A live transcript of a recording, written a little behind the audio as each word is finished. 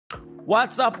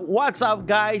What's up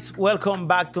guys, welcome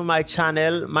back to my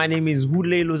channel. My name is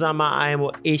Woodley Luzama. I am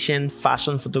an Asian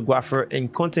fashion photographer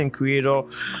and content creator.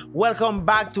 Welcome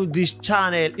back to this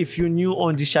channel. If you're new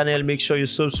on this channel, make sure you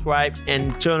subscribe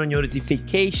and turn on your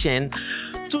notification.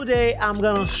 Today I'm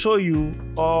gonna show you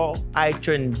how I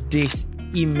turn this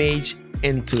image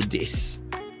into this.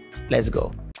 Let's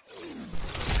go.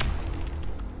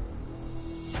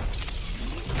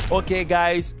 Okay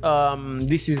guys,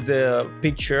 this is the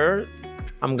picture.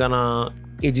 I'm gonna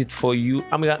edit for you.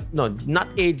 Not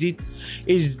edit,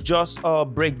 it's just a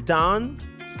breakdown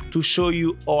to show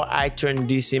you how I turn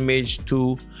this image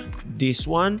to this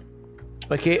one.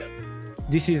 Okay,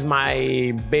 this is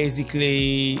my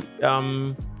basically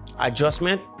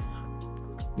adjustment.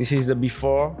 This is the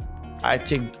before. I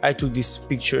took this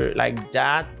picture like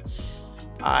that.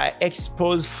 I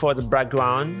expose for the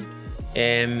background,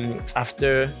 and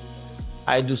after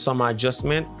I do some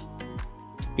adjustment,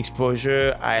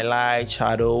 exposure, highlight,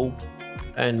 shadow,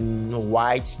 and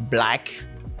white, black,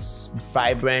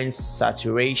 vibrance,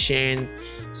 saturation,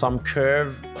 some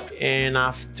curve, and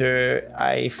after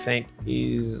I think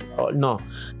is no,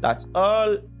 that's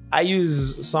all. I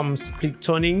use some split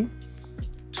toning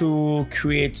to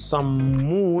create some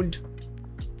mood,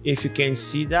 if you can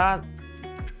see that,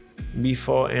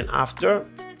 before and after.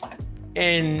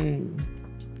 And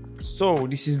so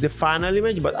this is the final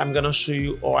image, but I'm gonna show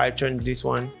you how I turn this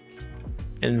one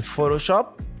in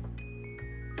Photoshop.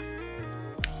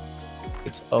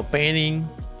 It's opening.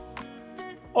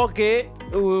 Okay,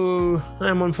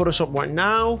 I'm on Photoshop right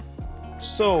now,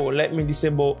 so let me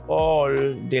disable all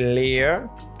the layer.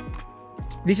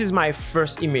 This is my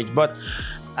first image, but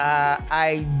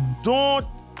I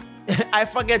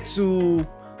forget to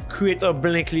create a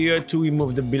blank layer to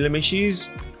remove the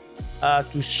blemishes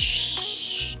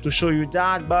to show you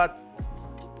that. But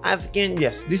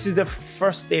yes, this is the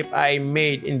first step I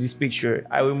made in this picture.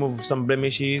 I remove some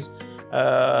blemishes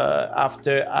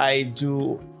after I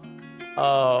do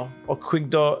a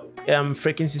quick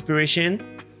frequency separation,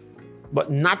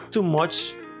 but not too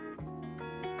much.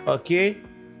 Okay,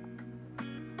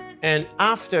 and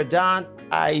after that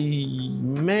I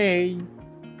made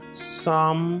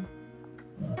some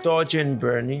dodge and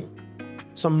burning,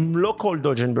 some local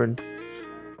dodge and burn,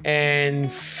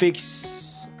 and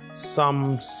fix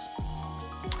some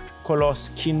color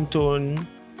skin tone.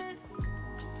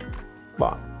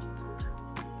 But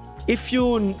if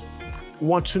you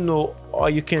want to know how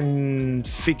you can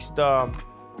fix the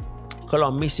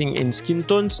color missing in skin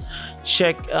tones,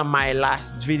 check my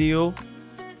last video.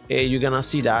 You're gonna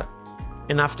see that.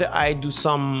 And after I do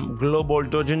some global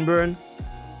dodge and burn,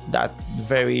 that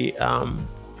very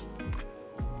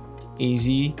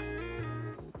easy.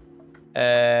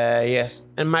 Yes,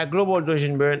 and my global dodge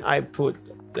and burn, I put,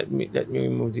 let me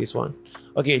remove this one.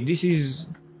 Okay, this is,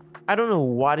 I don't know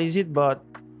what is it, but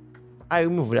I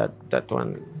removed that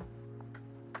one.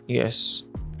 Yes,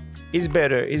 it's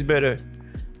better,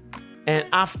 And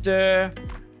after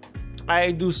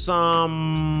I do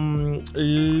some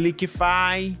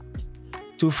liquify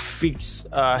to fix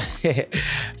the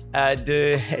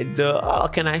how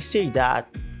can I say that,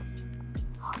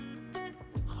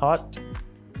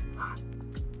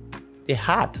 the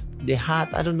hat,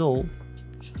 I don't know.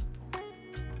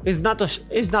 It's not a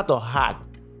hat,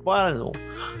 but I don't know.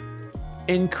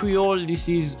 In Creole, this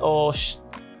is mouchoir.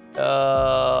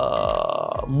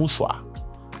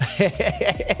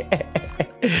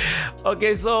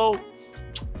 Okay, so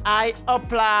I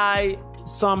apply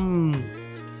some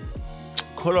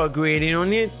color grading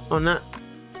on it.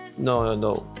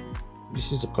 No,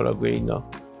 this is the color grading now.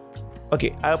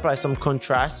 Okay, I apply some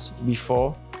contrast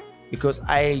before, because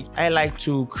I like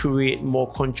to create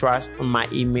more contrast on my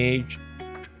image.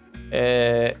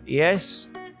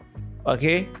 Yes,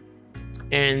 okay,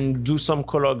 and do some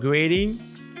color grading.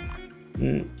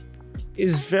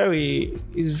 It's very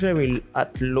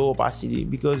at low opacity,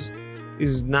 because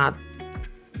it's not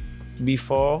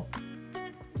before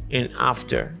and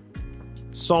after.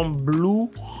 Some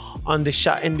blue on the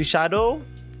in the shadow,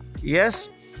 yes,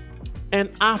 and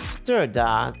after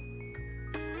that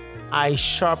I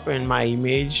sharpen my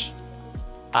image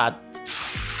at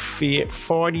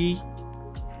 40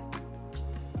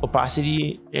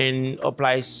 opacity and I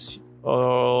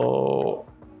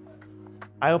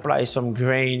apply some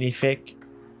grain effect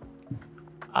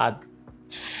at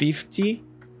 50.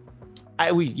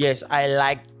 Yes, I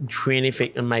like grain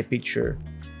effect on my picture.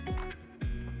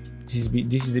 This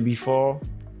is the before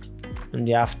and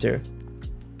the after.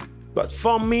 But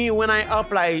for me, when I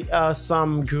apply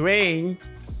some grain,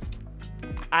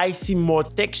 I see more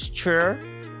texture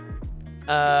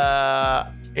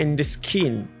in the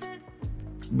skin.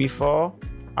 before,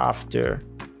 after,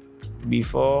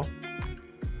 before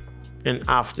and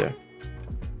after.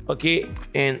 Okay,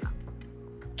 and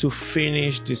to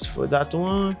finish this for that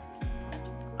one,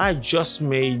 I just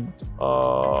made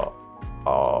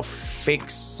a fake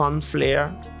sun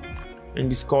flare in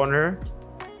this corner,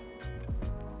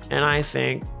 and I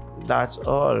think that's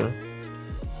all.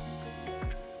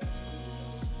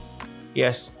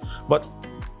 Yes, but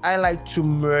I like to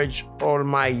merge all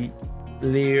my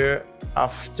layer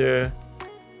after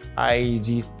I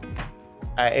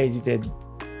edited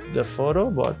the photo.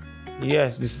 But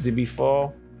yes, this is the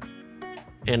before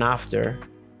and after,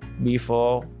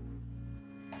 before,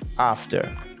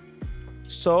 after.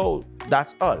 So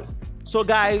that's all. So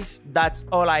guys, that's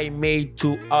all I made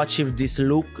to achieve this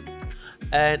look,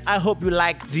 and I hope you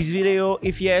liked this video.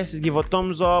 If yes, give a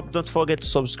thumbs up. Don't forget to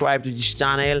subscribe to this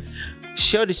channel,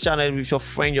 share this channel with your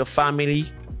friend, your family,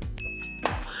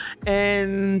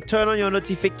 and turn on your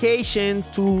notification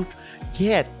to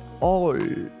get all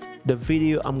the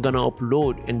video I'm gonna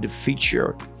upload in the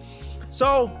future.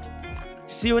 So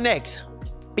see you next.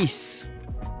 Peace.